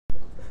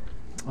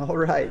All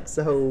right,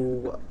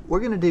 so we're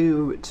going to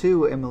do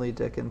two Emily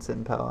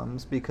Dickinson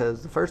poems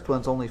because the first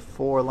one's only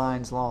 4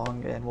 lines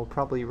long and we'll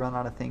probably run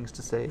out of things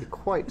to say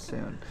quite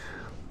soon.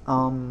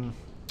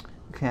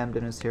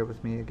 Camden is here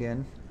with me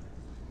again.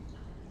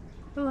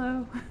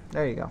 Hello.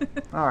 There you go.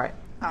 All right.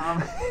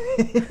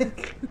 I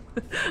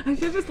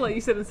should just let you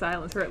sit in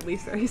silence for at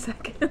least 30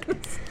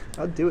 seconds.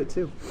 I'll do it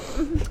too.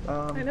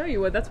 I know you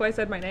would. That's why I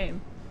said my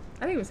name.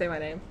 I didn't even say my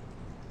name.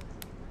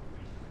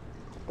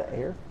 The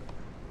air?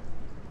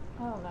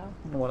 I don't know. I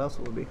don't know what else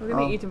it would be. We're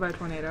going to be eaten by a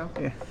tornado.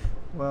 Yeah.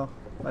 Well,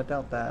 I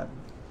doubt that.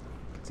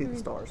 Could see the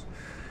stars.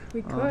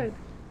 We could.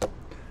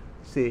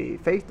 See,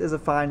 Faith is a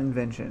Fine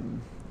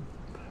Invention.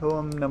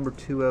 Poem number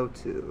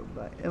 202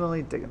 by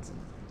Emily Dickinson.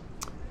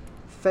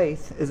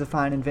 Faith is a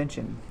fine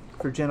invention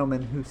for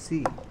gentlemen who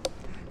see,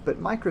 but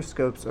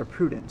microscopes are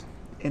prudent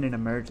in an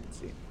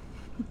emergency.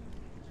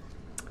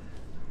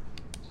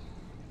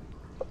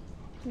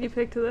 You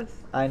picked this?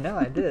 I know,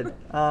 I did.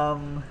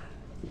 A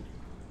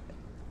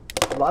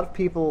lot of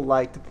people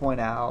like to point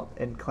out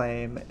and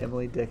claim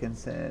Emily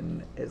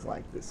Dickinson is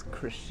like this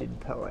Christian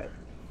poet.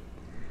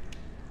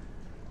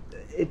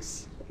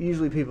 It's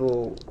usually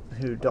people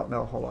who don't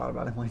know a whole lot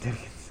about Emily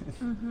Dickinson.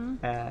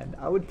 Mm-hmm. And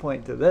I would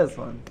point to this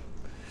one.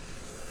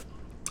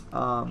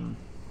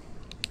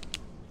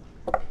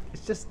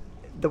 It's just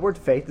the word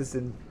faith is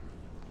in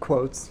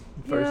quotes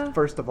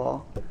first of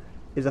all,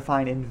 is a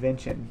fine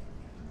invention.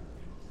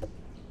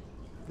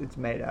 It's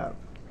made up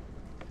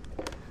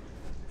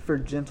for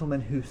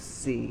gentlemen who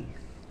see.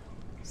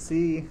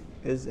 See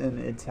is in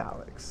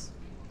italics.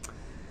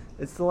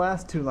 It's the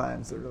last 2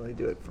 lines that really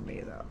do it for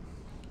me though.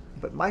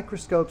 But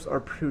microscopes are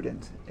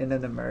prudent in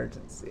an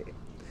emergency.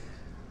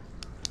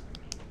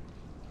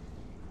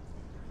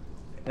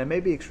 And I may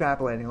be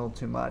extrapolating a little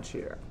too much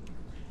here.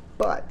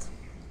 But,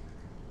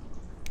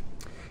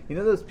 you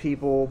know those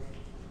people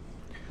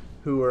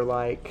who are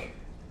like,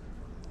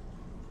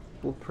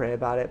 will pray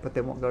about it, but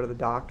they won't go to the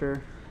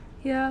doctor?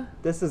 Yeah.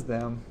 This is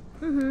them.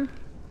 Mm-hmm.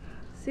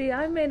 See,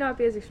 I may not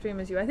be as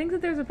extreme as you. I think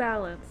that there's a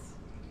balance.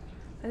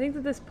 I think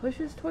that this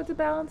pushes towards a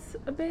balance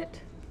a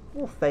bit.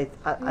 Well, faith,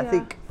 I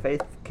think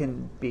faith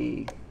can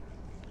be,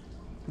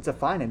 it's a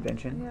fine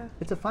invention. Yeah.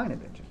 It's a fine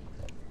invention.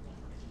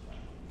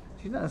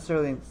 She's not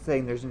necessarily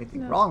saying there's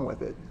anything wrong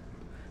with it.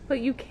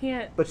 But you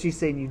can't. But she's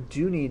saying you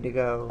do need to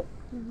go,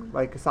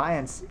 like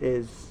science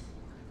is.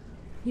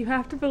 You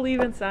have to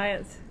believe in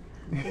science.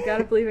 You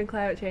gotta believe in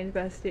climate change,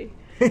 bestie.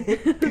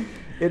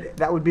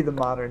 That would be the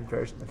modern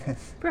version of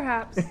this.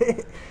 Perhaps.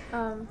 It's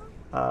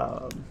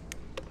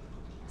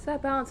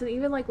that balance, and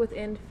even like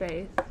within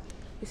faith,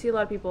 you see a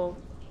lot of people,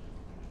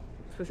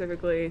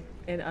 specifically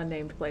in an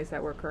unnamed place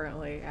that we're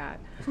currently at,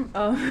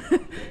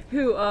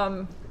 who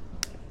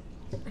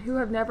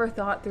have never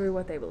thought through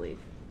what they believe.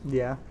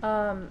 Yeah.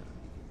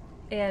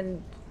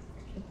 And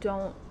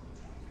don't,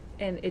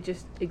 and it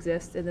just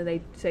exists, and then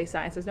they say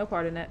science has no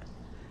part in it,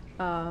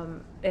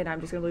 and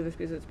I'm just gonna believe this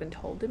because it's been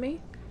told to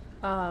me.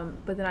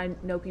 But then I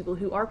know people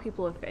who are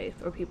people of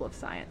faith or people of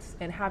science,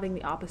 and having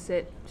the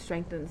opposite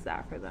strengthens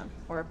that for them,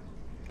 or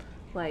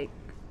like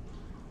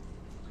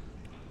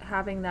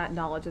having that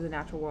knowledge of the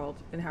natural world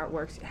and how it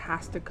works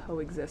has to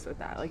coexist with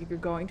that. Like if you're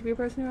going to be a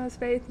person who has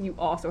faith, you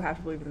also have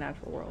to believe in the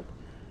natural world.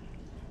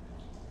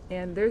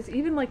 And there's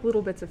even like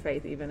little bits of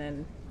faith even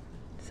in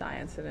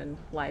science and in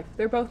life.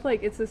 They're both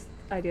like, it's this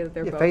idea that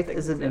they're both faith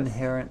exist. isn't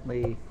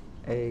inherently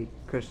a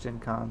Christian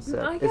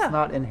concept. Yeah. It's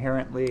not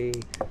inherently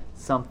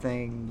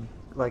something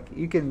like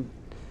you can.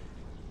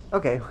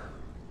 Okay,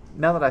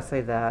 now that I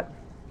say that,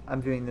 I'm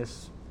viewing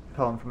this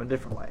poem from a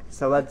different way.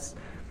 So let's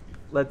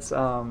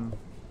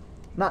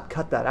not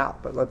cut that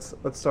out, but let's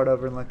start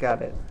over and look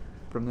at it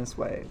from this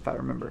way, if I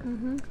remember.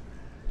 Mm-hmm.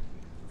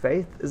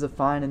 Faith is a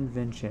fine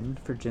invention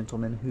for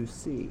gentlemen who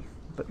see,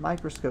 but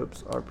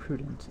microscopes are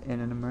prudent in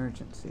an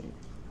emergency.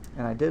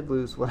 And I did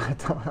lose what I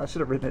thought. I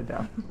should have written it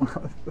down.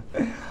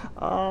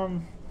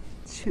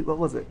 Shoot, what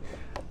was it?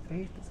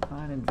 Faith is a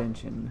fine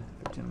invention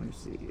for gentlemen who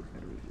see,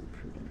 but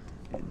prudent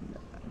in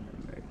an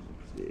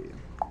emergency.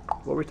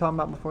 What were we talking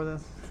about before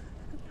this?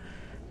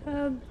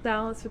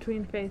 Balance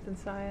between faith and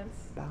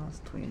science. Balance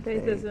between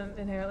Faith isn't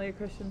inherently a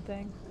Christian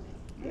thing.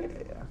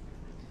 Yeah.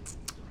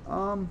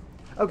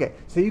 Okay,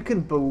 so you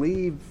can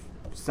believe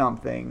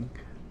something,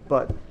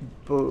 but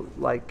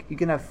like you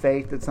can have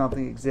faith that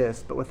something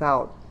exists, but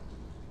without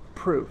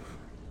proof.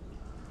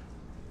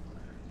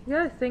 You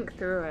gotta think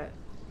through it.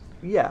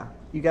 Yeah,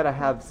 you gotta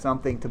have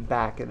something to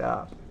back it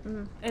up.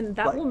 And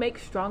that will make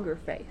stronger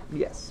faith.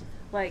 Yes.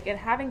 Like, and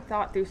having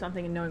thought through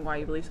something and knowing why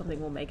you believe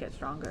something will make it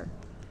stronger.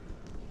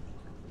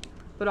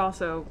 But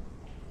also,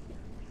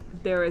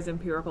 there is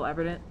empirical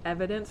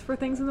evidence for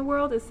things in the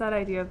world. It's that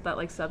idea of that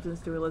like substance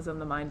dualism,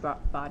 the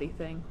mind-body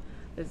thing.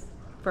 Is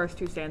first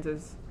 2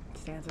 lines.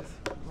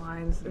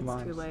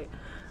 It's too late.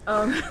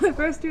 The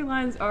first 2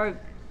 lines are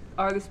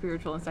the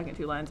spiritual, and second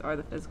 2 lines are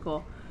the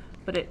physical.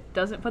 But it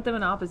doesn't put them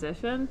in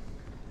opposition.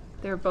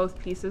 They're both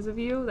pieces of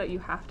you that you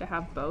have to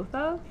have both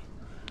of.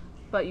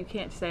 But you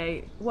can't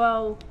say,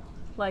 well,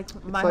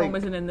 Like, my like- home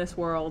isn't in this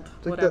world,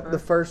 Like whatever. the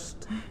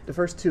first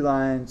 2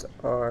 lines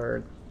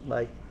are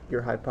like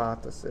your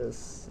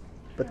hypothesis,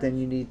 but then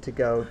you need to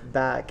go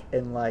back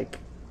and like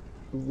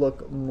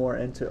look more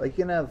into it. Like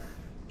you can have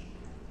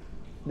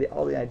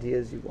all the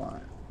ideas you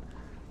want,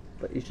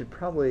 but you should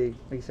probably,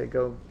 like you said,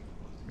 go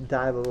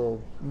dive a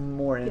little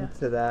more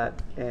into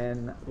that,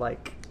 and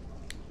like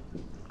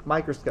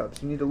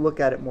microscopes. You need to look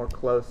at it more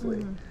closely.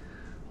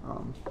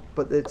 Mm-hmm.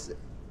 But it's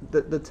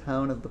the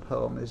tone of the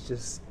poem is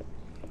just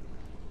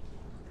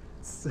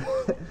It's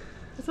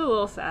a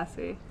little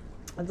sassy.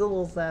 it's a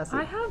little sassy.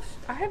 I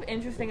have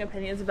interesting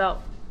opinions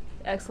about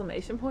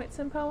exclamation points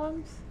in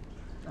poems.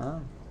 Oh,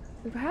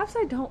 And perhaps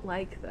I don't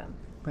like them.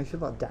 how do you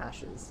feel about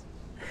dashes?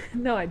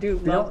 No, I do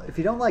If you love. don't, if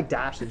you don't like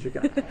dashes, you're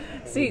gonna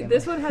See, hate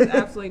this them. one has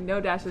absolutely no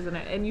dashes in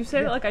it, and you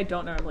say it like I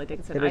don't know Emily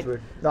Dickinson. It is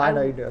weird. No, I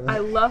know you do. I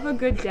love a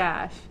good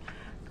dash,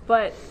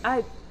 but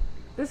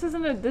this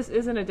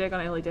isn't a dig on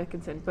Emily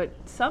Dickinson, but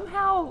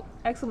somehow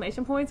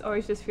exclamation points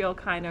always just feel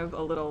kind of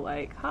a little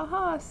like,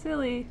 haha,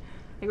 silly,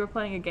 like we're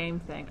playing a game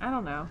thing. I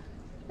don't know.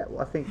 Yeah,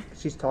 well, I think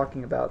she's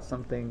talking about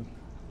something.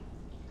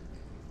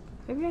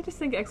 Maybe I just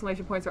think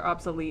exclamation points are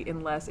obsolete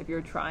unless if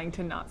you're trying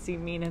to not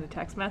seem mean in a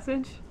text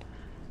message.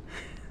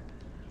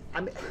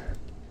 I mean,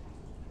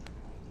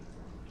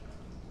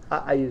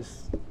 I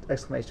use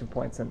exclamation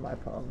points in my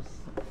poems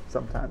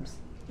sometimes.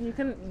 You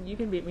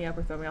can beat me up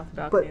or throw me off the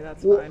balcony. But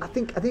That's well, fine. I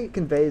think it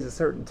conveys a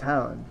certain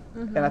tone,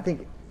 and I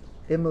think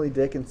Emily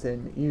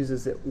Dickinson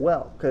uses it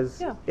well because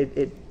Yeah.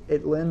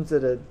 it lends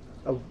it a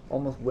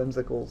almost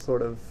whimsical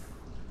sort of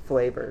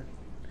flavor.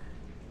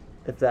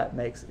 If that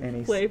makes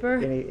any Flavor?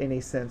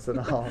 any sense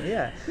at all,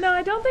 yeah. No,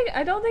 I don't think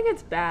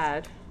it's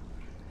bad.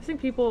 I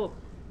think people.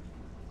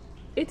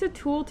 It's a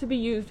tool to be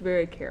used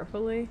very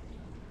carefully.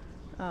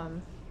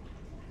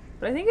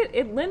 But I think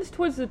it lends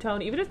towards the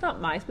tone, even if it's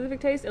not my specific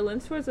taste, it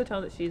lends towards the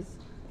tone that she's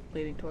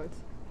leading towards.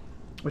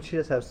 But she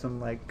does have some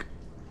like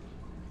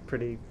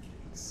pretty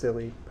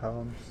silly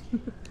poems.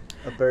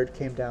 A bird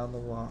came down the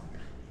walk.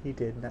 He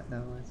did not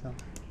know I saw.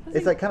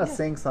 It's like kind of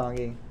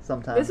sing-songy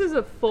sometimes. This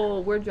is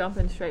we're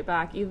jumping straight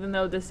back, even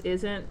though this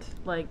isn't,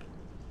 like,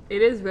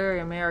 it is very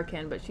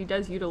American, but she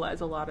does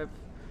utilize a lot of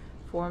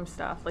form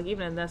stuff. Like,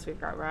 even in this, we've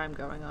got rhyme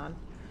going on.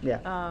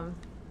 Yeah.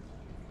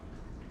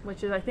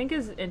 Which I think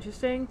is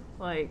interesting.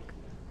 Like,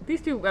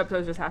 these 2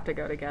 episodes just have to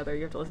go together.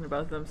 You have to listen to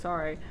both of them.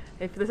 Sorry.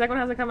 If the second one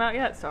hasn't come out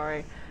yet,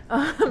 sorry.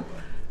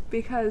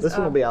 Because This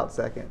one will be out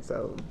second,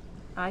 so.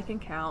 I can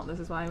count. This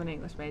is why I'm an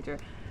English major.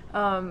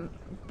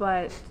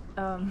 But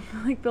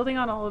like, building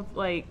on all of,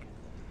 like,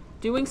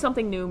 doing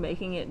something new,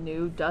 making it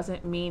new,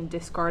 doesn't mean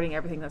discarding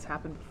everything that's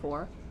happened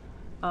before.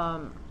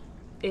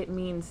 It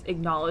means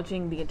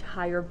acknowledging the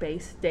entire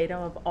base data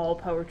of all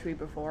poetry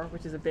before,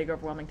 which is a big,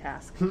 overwhelming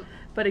task.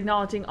 But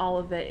acknowledging all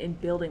of it and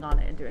building on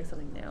it and doing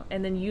something new.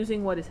 And then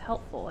using what is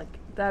helpful. Like,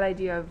 that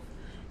idea of,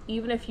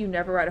 even if you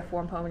never write a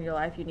form poem in your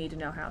life, you need to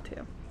know how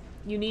to.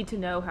 You need to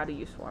know how to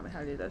use form and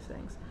how to do those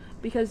things.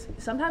 Because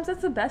sometimes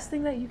that's the best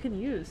thing that you can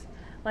use.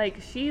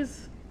 Like,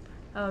 she's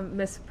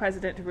Miss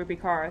President to Ruby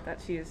Carr, that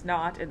she is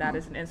not, and that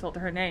is an insult to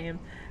her name.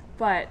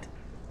 But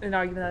an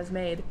argument that is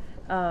made.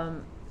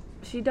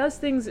 She does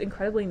things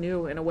incredibly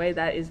new in a way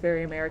that is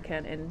very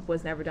American and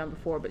was never done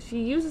before. But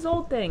she uses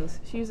old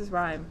things. She uses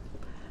rhyme.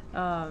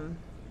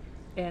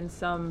 And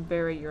some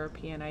very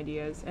European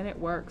ideas, and it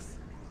works.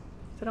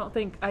 So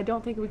I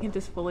don't think we can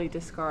just fully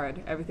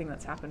discard everything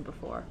that's happened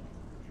before.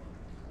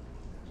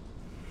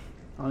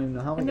 I don't even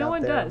know how we And got no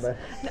one there, does. but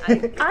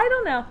I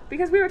don't know,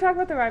 because we were talking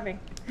about the rhyming.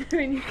 I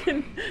mean, you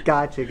can.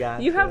 Gotcha.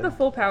 You have the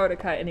full power to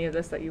cut any of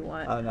this that you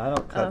want. Oh no,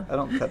 I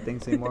don't cut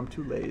things anymore. I'm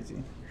too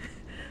lazy.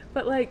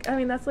 But, like, I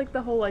mean, that's like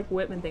the whole, like,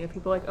 Whitman thing. If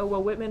people are like, oh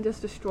well, Whitman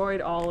just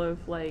destroyed all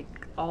of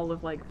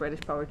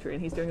British poetry,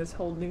 and he's doing this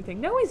whole new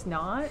thing. No, he's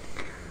not.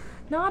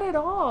 Not at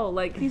all.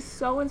 Like, he's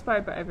so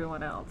inspired by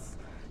everyone else.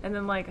 And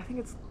then, like, I think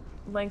it's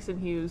Langston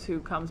Hughes who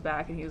comes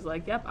back and he's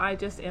like, yep, I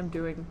just am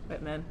doing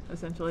Whitman,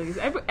 essentially.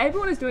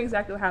 Everyone is doing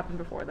exactly what happened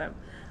before them.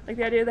 Like,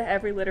 the idea that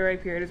every literary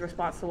period is a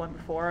response to the one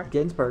before.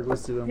 Ginsberg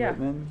was doing Yeah.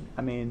 Whitman.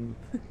 I mean,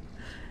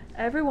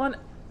 Everyone.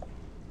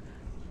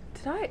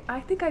 I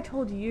think I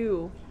told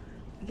you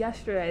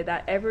yesterday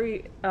that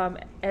every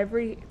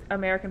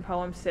American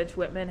poem since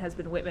Whitman has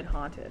been Whitman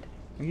haunted.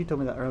 you told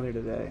me that earlier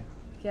today.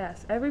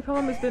 Yes, every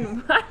poem has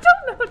been. I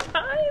don't know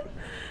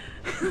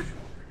time.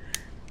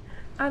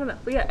 I don't know,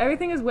 but yeah,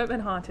 everything is Whitman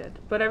haunted,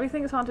 but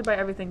everything is haunted by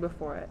everything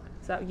before it.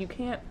 So you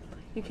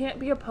can't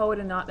be a poet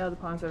and not know the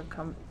poems that have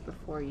come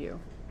before you.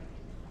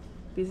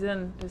 Because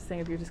then this thing,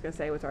 if you're just gonna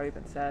say what's already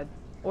been said,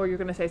 or you're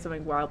gonna say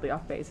something wildly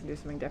off base and do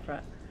something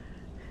different.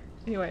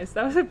 Anyways,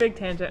 that was a big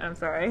tangent. I'm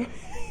sorry.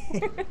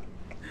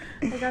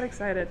 I got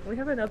excited. We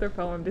have another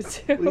poem to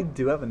do. We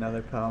do have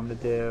another poem to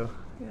do.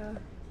 Yeah.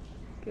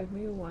 Give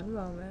me one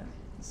moment.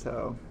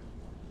 So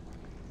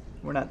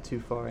we're not too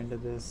far into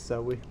this,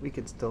 so we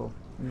could still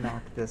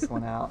knock this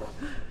one out.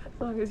 As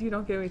long as you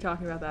don't get me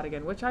talking about that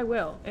again, which I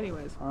will.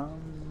 Anyways.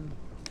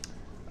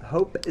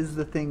 Hope is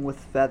the thing with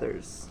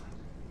feathers.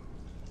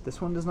 This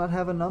one does not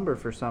have a number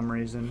for some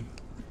reason.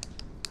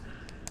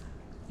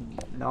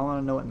 Now I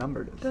want to know what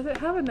number it is. Does it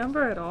have a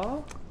number at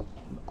all?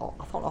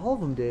 I thought all of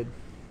them did.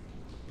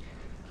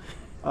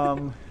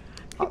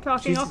 Keep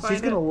talking, I'll find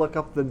she's going to look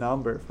up the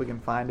number if we can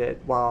find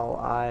it while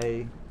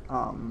I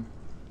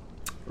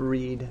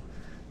read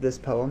this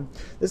poem.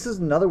 This is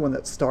another one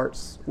that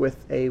starts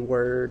with a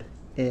word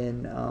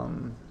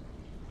in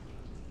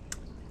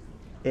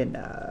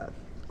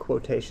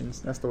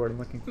quotations. That's the word I'm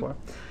looking for.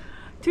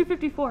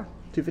 254.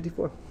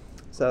 254.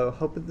 So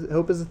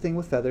hope is a thing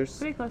with feathers.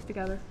 Pretty close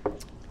together.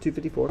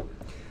 254.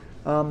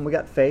 We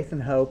got faith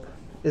and hope.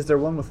 Is there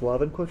one with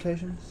love in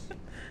quotations?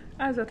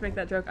 I was about to make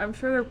that joke. I'm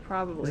sure there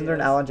probably Isn't there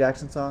an Alan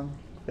Jackson song?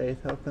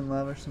 Faith, hope, and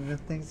love are some good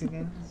things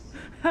again.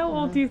 How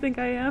old do you think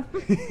I am?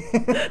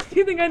 Do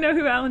you think I know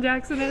who Alan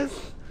Jackson is?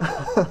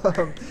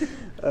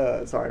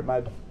 Sorry,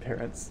 my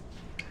parents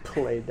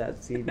played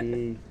that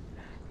CD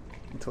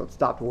until it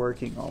stopped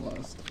working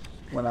almost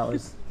when I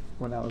was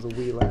a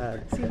wee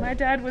lad. See, my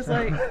dad was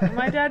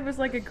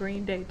like a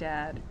Green Day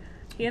dad.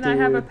 He and I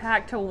have a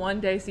pact to one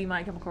day see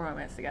My Chemical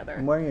Romance together.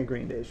 I'm wearing a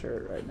Green Day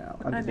shirt right now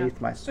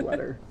underneath my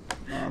sweater.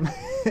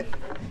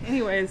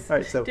 Anyways, all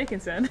right, so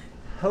Dickinson.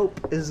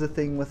 Hope is the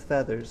thing with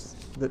feathers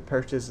that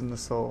perches in the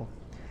soul,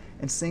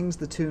 and sings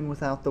the tune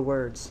without the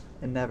words,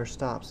 and never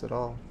stops at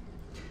all.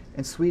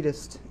 And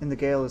sweetest in the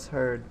gale is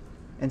heard,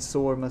 and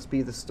sore must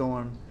be the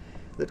storm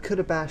that could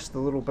abash the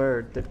little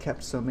bird that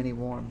kept so many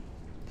warm.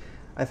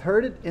 I've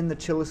heard it in the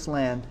chillest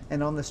land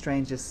and on the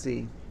strangest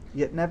sea,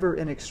 yet never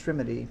in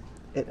extremity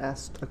it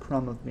asked a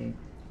crumb of me.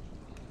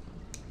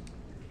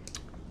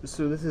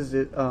 So this is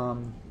it.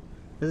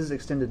 This is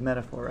extended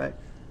metaphor, right?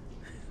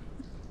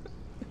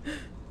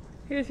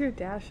 Here's your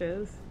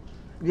dashes.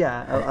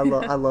 Yeah,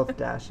 I love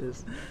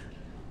dashes.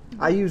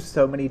 I use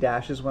so many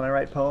dashes when I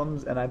write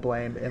poems, and I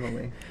blame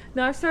Emily.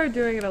 No, I've started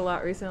doing it a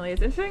lot recently.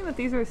 It's interesting that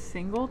these are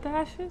single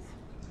dashes.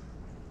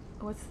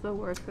 What's the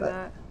word for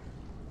that?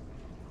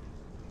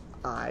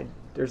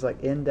 There's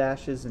like N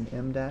dashes and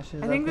M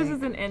dashes. I think this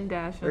is an N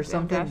dash or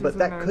something, but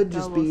that could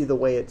just be the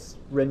way it's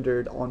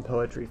rendered on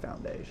Poetry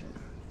Foundation.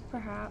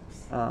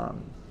 Perhaps.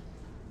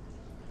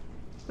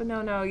 But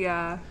no,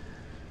 yeah.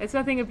 It's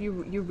nothing if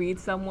you read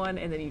someone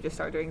and then you just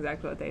start doing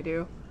exactly what they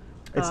do.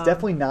 It's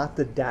definitely not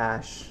the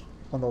dash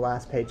on the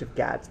last page of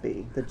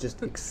Gatsby that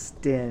just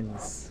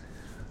extends.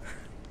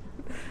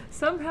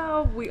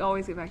 Somehow we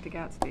always get back to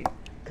Gatsby.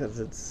 Because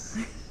it's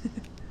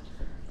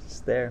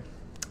there.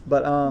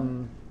 But,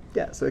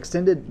 yeah, so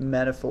extended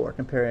metaphor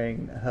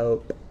comparing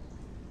hope,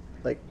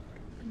 like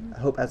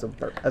hope as a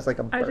bird.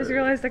 I just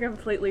realized I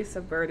completely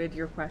subverted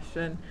your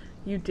question.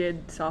 You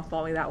did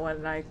softball me that one,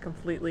 and I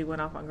completely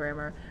went off on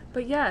grammar.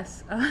 But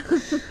yes,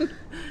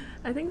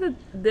 I think that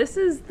this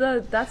is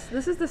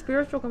the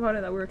spiritual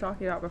component that we were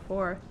talking about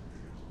before.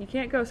 You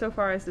can't go so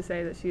far as to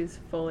say that she's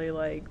fully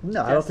like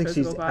no. I don't think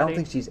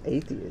she's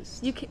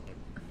atheist. You can't.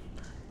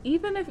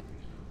 Even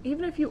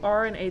if you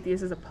are an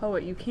atheist as a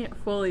poet, you can't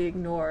fully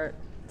ignore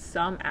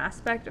some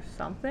aspect of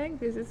something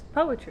because it's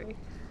poetry.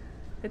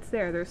 It's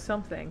there. There's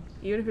something,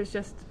 even if it's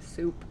just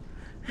soup.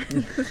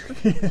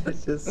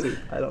 It's just soup.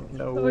 I don't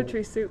know.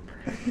 Poetry soup.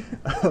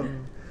 But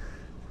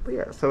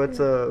yeah, so it's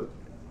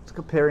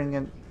comparing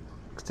an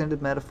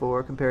extended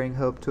metaphor, comparing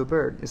hope to a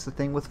bird. It's the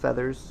thing with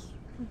feathers,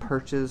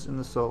 perches in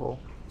the soul,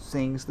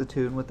 sings the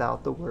tune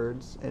without the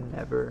words, and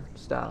never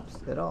stops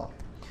at all.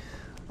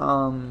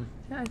 Yeah,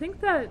 I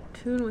think that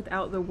tune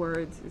without the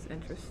words is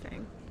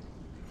interesting.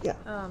 Yeah.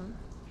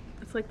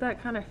 It's like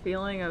that kind of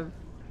feeling of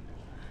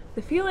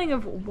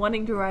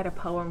wanting to write a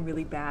poem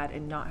really bad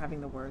and not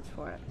having the words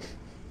for it.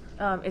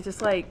 It's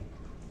just like,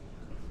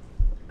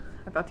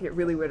 I'm about to get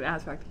really weird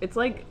aspect. It's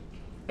like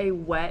a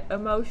wet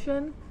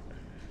emotion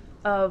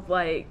of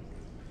like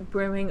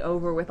brimming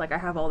over with like I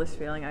have all this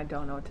feeling, I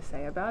don't know what to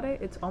say about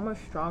it. It's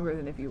almost stronger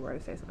than if you were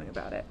to say something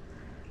about it.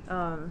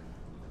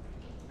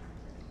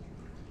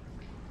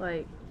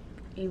 Like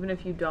even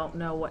if you don't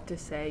know what to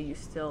say, you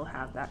still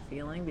have that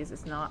feeling because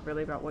it's not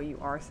really about what you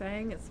are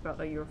saying, it's about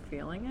that you're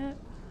feeling it.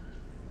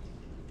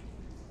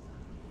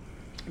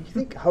 You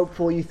think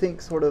hopeful, you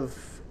think sort of,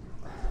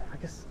 I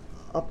guess,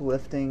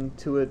 uplifting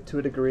to a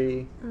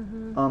degree.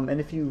 Mm-hmm. And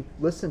if you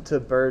listen to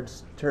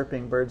birds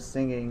chirping, birds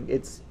singing,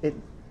 it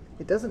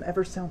doesn't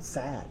ever sound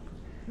sad.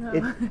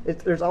 No.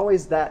 There's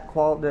always that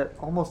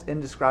almost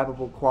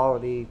indescribable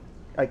quality.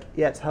 Like,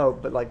 yeah, it's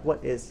hope, but like,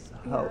 what is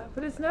hope? Yeah,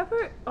 but it's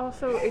never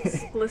also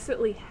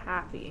explicitly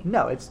happy.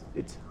 No, it's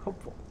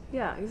hopeful.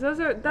 Yeah, because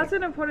that's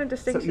an important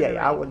distinction. So,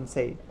 yeah, I wouldn't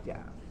say,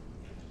 yeah.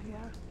 Yeah.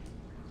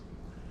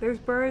 There's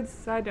birds,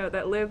 side note,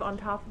 that live on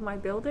top of my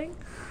building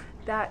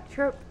that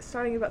chirp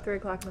starting about 3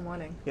 o'clock in the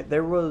morning. Yeah,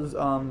 there was,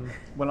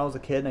 when I was a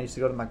kid and I used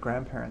to go to my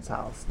grandparents'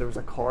 house, there was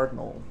a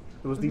cardinal.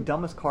 It was the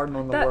dumbest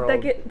cardinal in the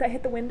world. That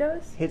hit the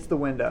windows? Hits the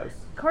windows.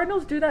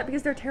 Cardinals do that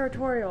because they're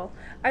territorial.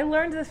 I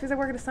learned this because I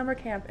work at a summer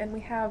camp and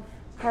we have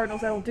cardinals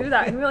that will do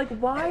that. And we're like,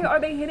 why are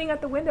they hitting at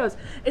the windows?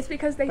 It's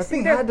because they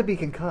see had to be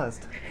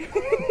concussed.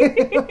 They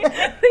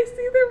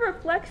see their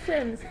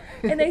reflections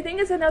and they think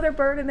it's another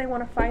bird and they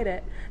want to fight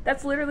it.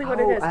 That's literally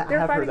what it is.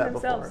 They're fighting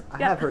themselves. I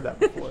have heard that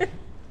before.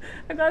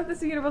 I'm glad this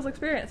is a universal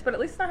experience, but at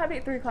least it's not happening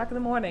at 3 o'clock in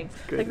the morning.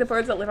 Good. Like the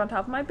birds that live on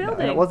top of my No,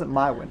 building. and it wasn't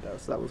my window,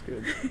 so that was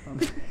good.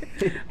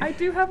 I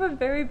do have a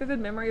very vivid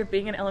memory of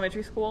being in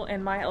elementary school,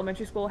 and my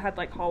elementary school had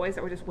like hallways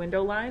that were just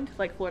window lined,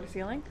 like floor to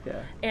ceiling.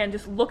 Yeah. And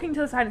just looking to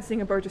the side and seeing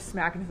a bird just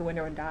smack into the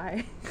window and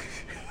die.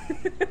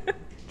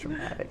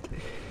 Dramatic.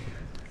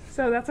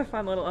 So that's a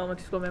fun little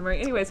elementary school memory.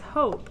 Anyways,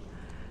 hope.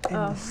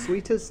 And the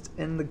sweetest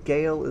in the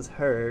gale is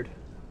heard,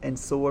 and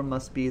sore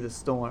must be the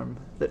storm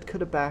that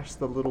could abash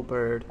the little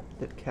bird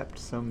that kept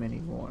so many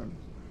warm.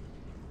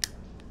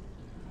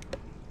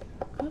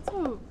 That's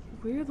a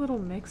weird little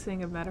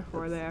mixing of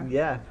metaphor there.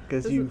 Yeah,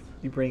 because you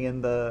bring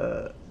in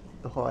the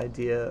whole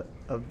idea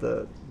of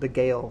the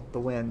gale, the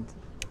wind,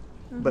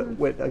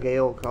 but a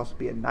gale could also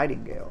be a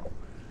nightingale.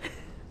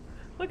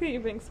 Look at you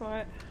being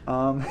smart.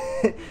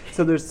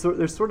 So there's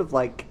sort of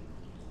like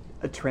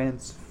a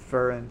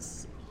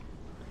transference,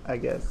 I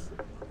guess.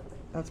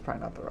 That's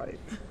probably not the right.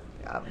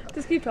 I don't know.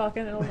 Just keep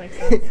talking, it'll make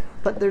sense.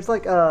 But there's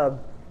like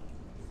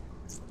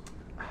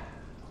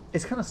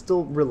it's kind of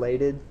still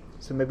related,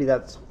 so maybe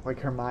that's like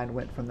her mind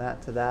went from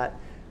that to that.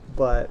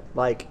 But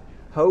like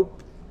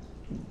hope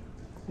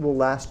will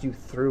last you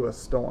through a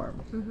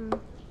storm.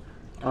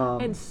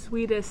 And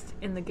sweetest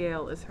in the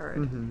gale is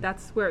heard.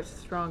 That's where it's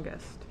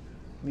strongest.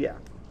 Yeah,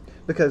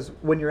 because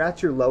when you're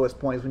at your lowest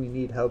point is when you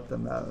need hope the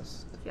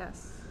most.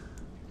 Yes.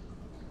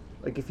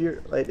 Like if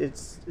you're like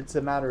it's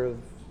a matter of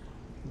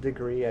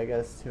degree, I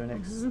guess, to an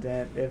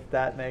extent, if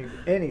that makes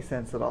any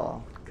sense at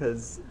all.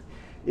 Because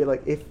you're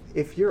like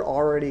if you're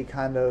already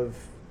kind of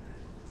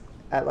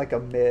at like a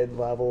mid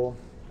level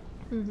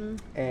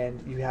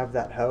and you have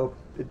that hope,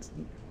 it's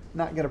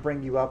not going to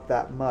bring you up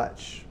that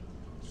much.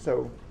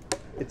 So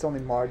it's only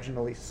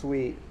marginally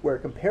sweet. Where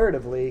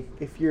comparatively,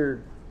 if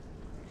you're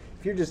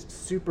just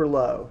super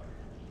low,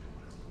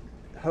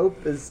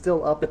 hope is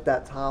still up at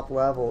that top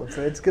level.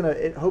 So it's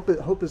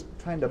hope is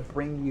trying to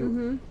bring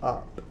you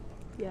up.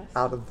 Yes.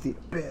 Out of the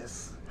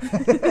abyss.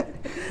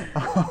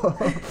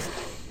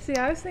 See,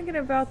 I was thinking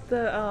about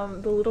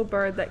the little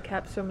bird that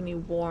kept so many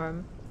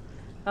warm.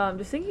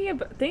 Just thinking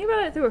about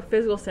it through a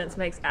physical sense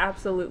makes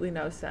absolutely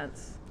no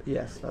sense.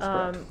 Yes, that's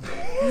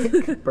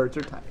correct. Birds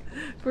are tiny.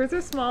 Birds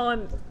are small,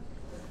 and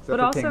Except but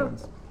for also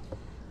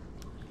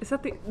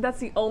penguins. that's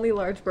the only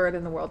large bird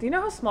in the world. Do you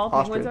know how small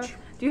penguins Ostrich.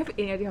 are? Do you have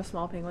any idea how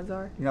small penguins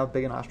are? You know how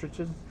big an ostrich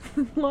is?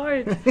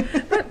 Large.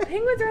 But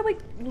penguins are like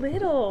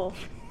little.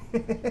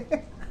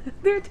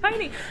 They're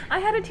tiny. I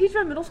had a teacher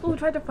in middle school who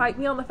tried to fight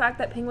me on the fact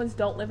that penguins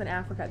don't live in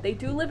Africa. They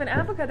do live in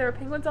Africa. There are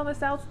penguins on the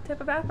south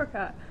tip of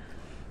Africa.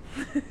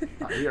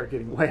 We are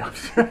getting way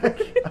off track.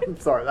 I'm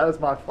sorry, that was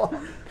my fault.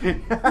 No,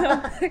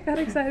 I got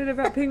excited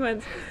about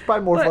penguins. It's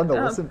probably more fun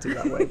to listen to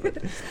that way.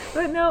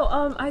 But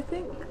no, I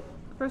think,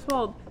 first of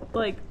all,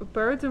 like,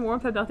 birds and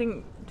warmth have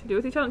nothing to do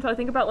with each other until I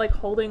think about, like,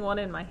 holding one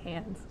in my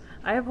hands.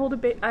 I've held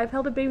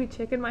a baby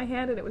chick in my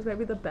hand, and it was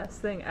maybe the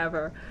best thing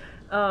ever.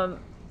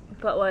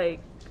 But,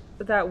 like,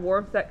 that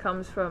warmth that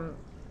comes from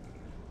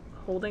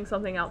holding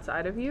something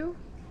outside of you,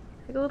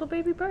 like a little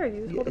baby bird.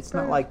 You just hold It's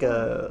not like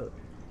a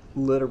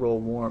literal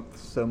warmth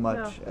so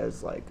much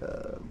as like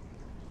a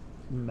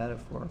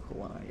metaphorical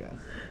one, I guess.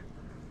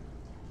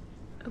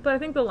 But I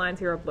think the lines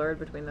here are blurred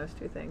between those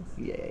two things.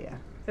 Yeah.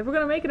 If we're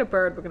going to make it a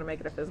bird, we're going to make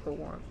it a physical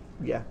warmth.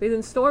 Yeah. Because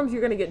in storms, you're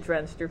going to get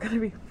drenched. You're going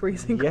to be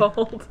freezing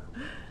cold.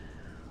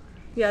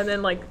 Yeah, and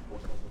then, like,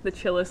 the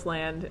chillest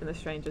land in the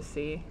strangest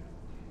sea.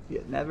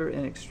 Yeah, never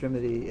in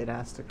extremity it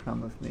has to come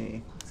with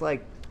me. It's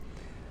like,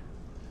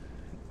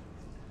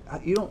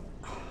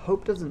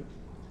 hope doesn't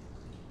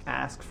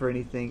ask for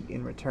anything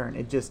in return.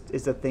 It just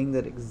is a thing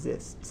that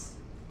exists.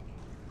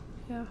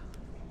 Yeah.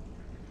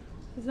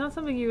 It's not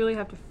something you really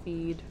have to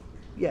feed.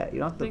 Yeah, you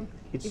don't have to,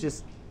 it's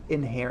just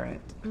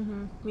inherent. I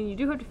mean, you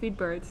do have to feed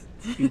birds.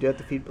 You do have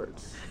to feed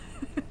birds.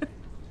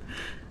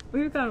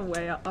 We've gone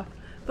way off.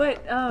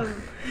 But,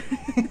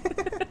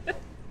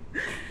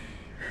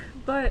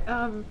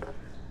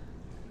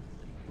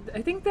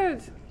 I think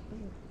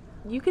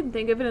you can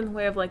think of it in the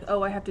way of like,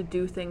 oh, I have to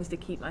do things to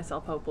keep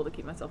myself hopeful, to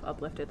keep myself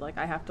uplifted. Like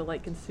I have to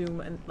like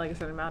consume like a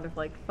certain amount of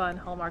like fun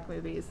Hallmark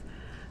movies,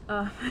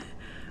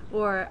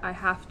 or I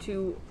have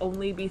to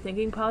only be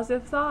thinking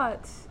positive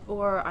thoughts,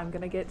 or I'm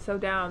gonna get so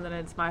down that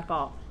it's my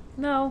fault.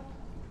 No,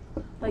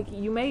 like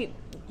you may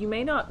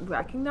not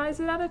recognize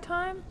it at a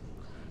time,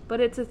 but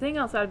it's a thing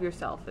outside of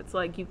yourself. It's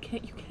like you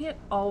can't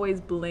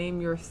always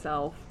blame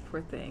yourself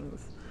for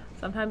things.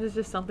 Sometimes it's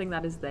just something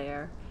that is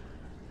there.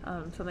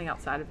 Something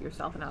outside of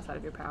yourself and outside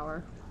of your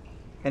power.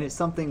 And it's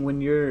something when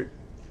you're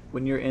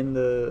in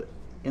the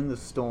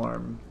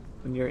storm,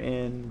 when you're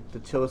in the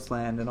chillest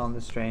land and on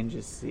the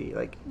strangest sea,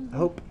 like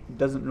hope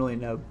doesn't really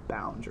know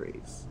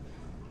boundaries.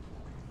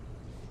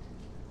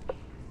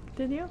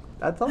 Did you?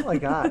 That's all I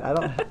got.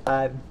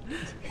 I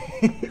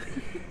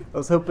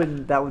was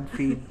hoping that would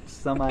feed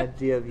some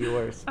idea of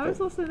yours. I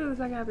was listening to the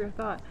second half of your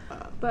thought,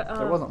 but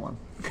there wasn't one.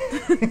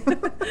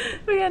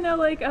 But yeah, no,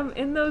 like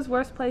in those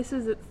worst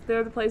places,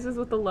 they're the places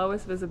with the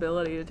lowest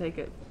visibility to take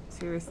it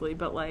seriously.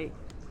 But like,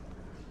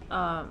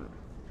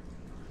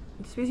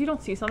 just because you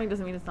don't see something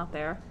doesn't mean it's not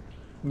there.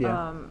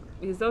 Yeah.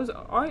 Because those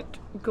aren't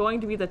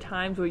going to be the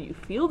times where you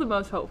feel the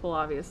most hopeful,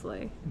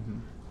 obviously. Mm-hmm.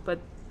 But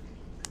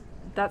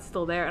that's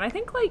still there. And I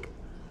think, like,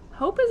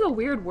 hope is a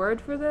weird word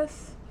for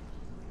this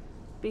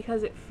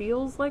because it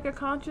feels like a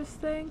conscious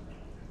thing.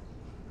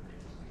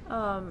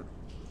 I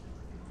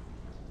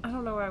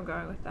don't know where I'm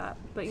going with that.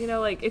 But, you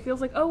know, like, it feels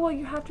like, oh, well,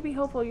 you have to be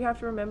hopeful. You have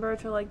to remember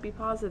to, like, be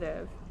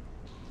positive.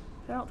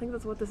 I don't think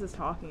that's what this is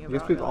talking about. I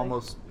guess we've really.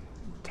 almost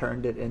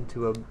turned it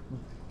into a,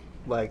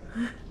 like,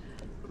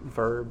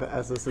 verb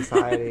as a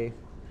society.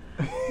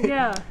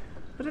 Yeah,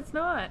 but it's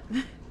not.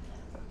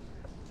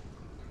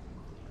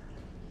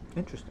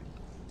 Interesting.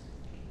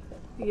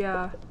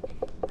 Yeah.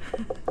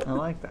 I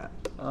like that.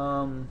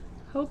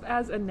 Hope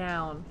as a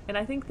noun. And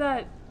I think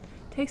that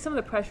takes some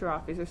of the pressure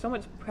off because there's so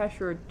much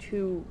pressure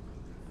to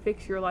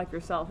fix your life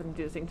yourself and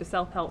do this thing, to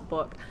self-help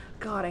book.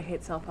 God, I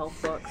hate self-help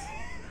books.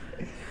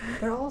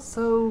 They're all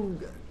so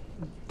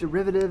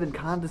derivative and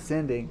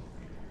condescending.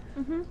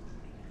 Mm-hmm.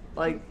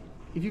 Like,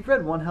 if you've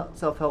read one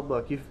self-help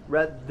book, you've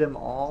read them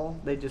all.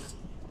 They just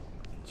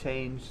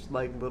change,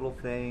 like, little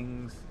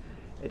things.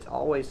 It's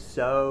always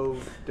so...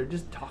 They're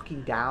just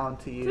talking down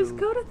to you. Just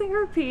go to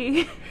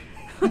therapy.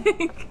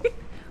 Like...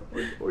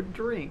 or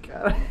drink.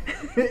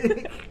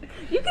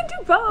 You can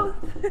do both.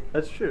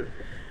 That's true.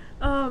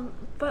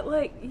 But,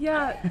 like,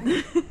 yeah...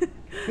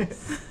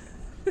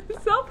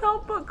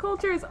 Self-help book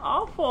culture is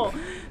awful.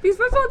 Because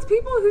first of all, it's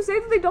people who say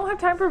that they don't have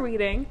time for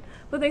reading,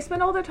 but they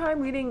spend all their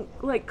time reading,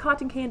 like,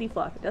 cotton candy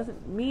fluff. It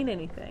doesn't mean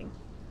anything.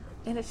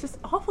 And it's just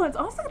awful. It's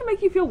also going to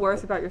make you feel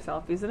worse about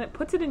yourself because then it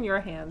puts it in your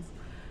hands.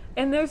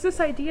 And there's this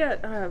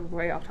idea,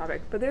 way off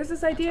topic, but there's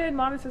this idea in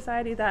modern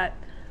society that,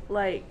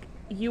 like,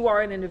 you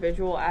are an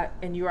individual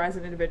and you as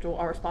an individual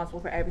are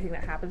responsible for everything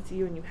that happens to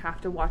you and you have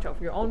to watch out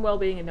for your own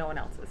well-being and no one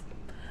else's.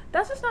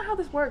 That's just not how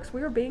this works.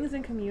 We are beings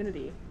in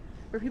community.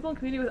 We're people in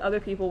community with other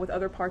people, with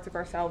other parts of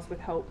ourselves,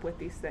 with hope, with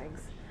these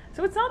things.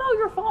 So it's not all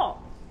your fault.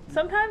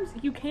 Sometimes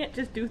you can't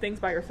just do things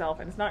by yourself,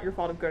 and it's not your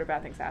fault if good or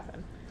bad things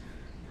happen.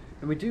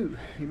 And we do,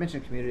 you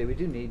mentioned community, we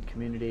do need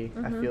community.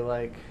 Mm-hmm. I feel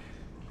like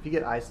if you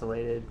get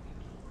isolated,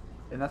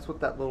 and that's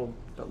what that little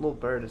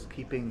bird is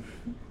keeping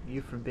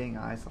you from being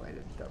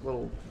isolated, that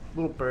little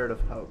bird of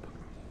hope.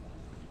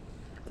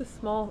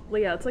 It's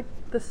like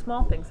the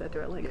small things that do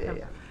it,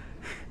 like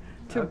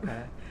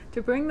Okay.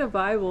 To bring the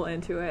Bible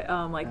into it,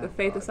 like the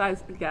faith the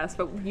size, yes,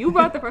 but you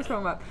brought the first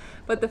one up,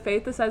 but the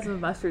faith the size of a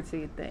mustard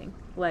seed thing,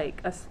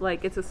 like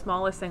it's the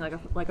smallest thing,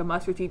 like a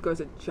mustard seed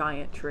grows a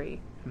giant tree.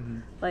 Mm-hmm.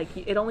 Like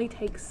it only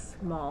takes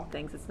small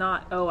things. It's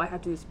not, oh, I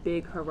have to do this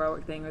big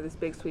heroic thing or this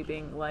big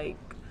sweeping like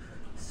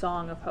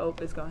song of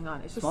hope is going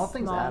on. It's just small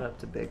things add up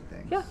to big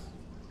things. Yeah,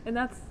 and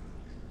that's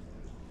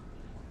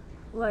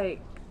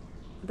like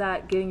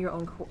that getting your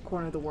own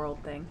corner of the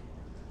world thing.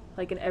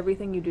 Like in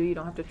everything you do, you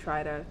don't have to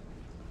try to.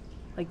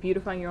 Like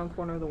beautifying your own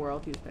corner of the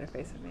world. You just made a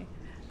face at me.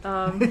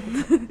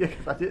 Yeah,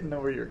 because I didn't know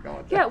where you were going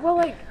with that. Yeah, well,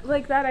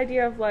 like that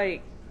idea of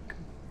like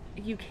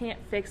you can't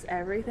fix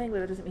everything,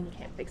 but that doesn't mean you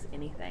can't fix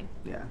anything.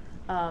 Yeah.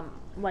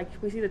 Like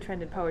we see the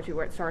trend in poetry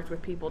where it starts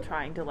with people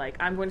trying to like,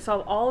 I'm going to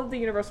solve all of the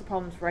universal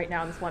problems right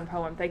now in this one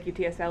poem. Thank you,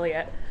 T.S.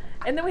 Eliot.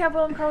 And then we have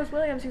William Carlos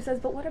Williams who says,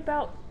 but what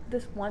about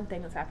this one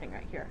thing that's happening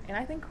right here? And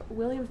I think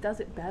Williams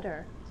does it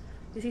better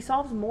because he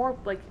solves more.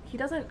 Like he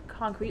doesn't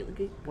concretely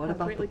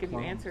give you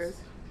answers.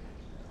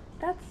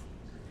 That's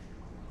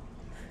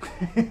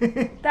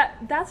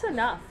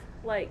enough.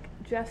 Like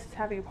just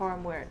having a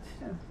poem where it's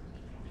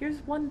here's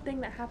one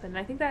thing that happened.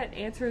 And I think that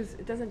answers,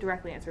 it doesn't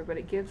directly answer, but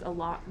it gives a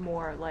lot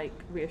more like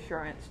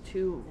reassurance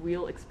to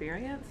real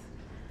experience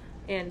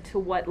and to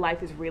what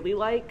life is really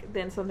like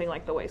than something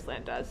like The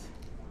Wasteland does.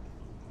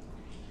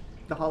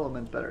 The Hollow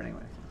Man's better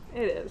anyway.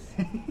 It is.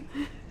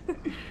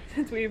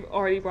 Since we've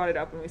already brought it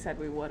up and we said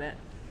we wouldn't.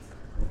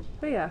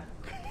 But yeah.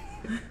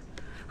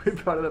 We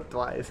brought it up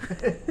twice.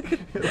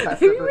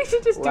 Maybe we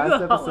should just do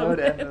the Hollow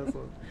Man. And this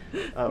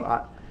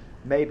one.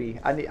 Maybe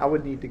I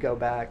would need to go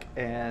back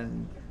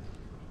and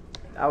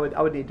I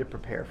would need to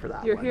prepare for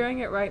that. You're one. hearing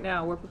it right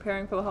now. We're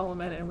preparing for the Hollow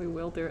Man, and we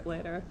will do it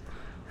later.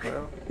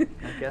 Well,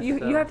 I guess you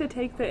so. have to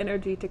take the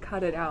energy to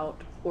cut it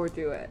out or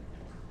do it.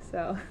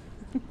 So.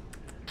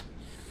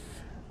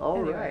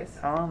 All right.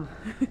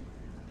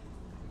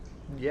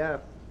 Yeah.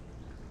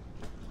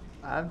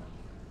 I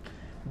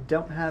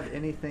don't have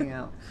anything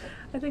else.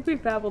 I think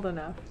we've babbled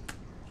enough.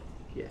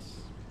 Yes.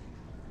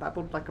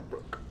 Babbled like a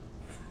brook.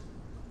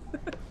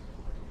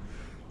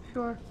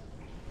 Sure.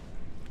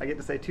 I get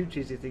to say two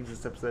cheesy things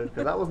this episode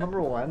because that was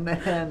number one,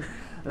 and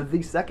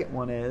the second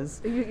one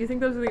is... You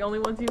think those are the only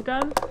ones you've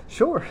done?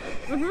 Sure.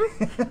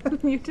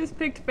 Mm-hmm. You just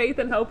picked faith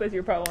and hope as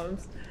your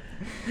poems.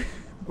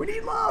 We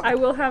need love! I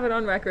will have it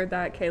on record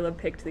that Caleb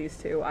picked these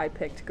two. I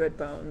picked Good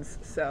Bones,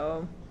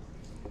 so...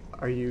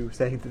 Are you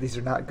saying that these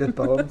are not good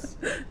poems?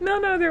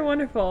 No, they're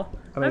wonderful.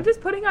 I mean, I'm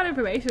just putting out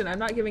information. I'm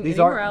not giving any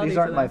morality These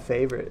aren't to my them.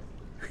 favorite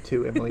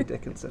two Emily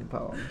Dickinson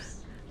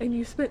poems. And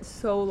you spent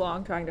so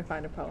long trying to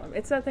find a poem.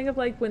 It's that thing of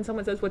like when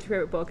someone says, what's your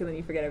favorite book, and then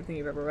you forget everything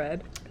you've ever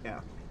read.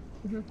 Yeah.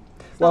 Mm-hmm.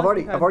 Well,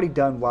 I've already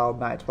done Wild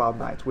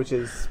Nights, which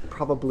is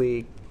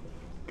probably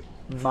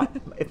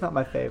if not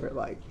my favorite,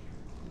 like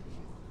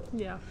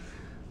Yeah.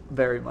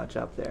 very much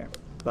up there.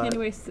 But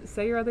Anyway,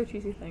 say your other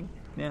cheesy thing.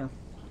 yeah,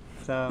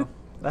 so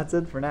that's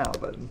it for now.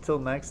 But until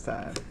next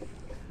time,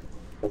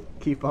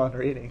 keep on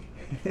reading.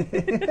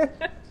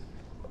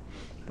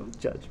 Don't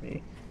judge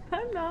me.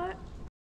 I'm not.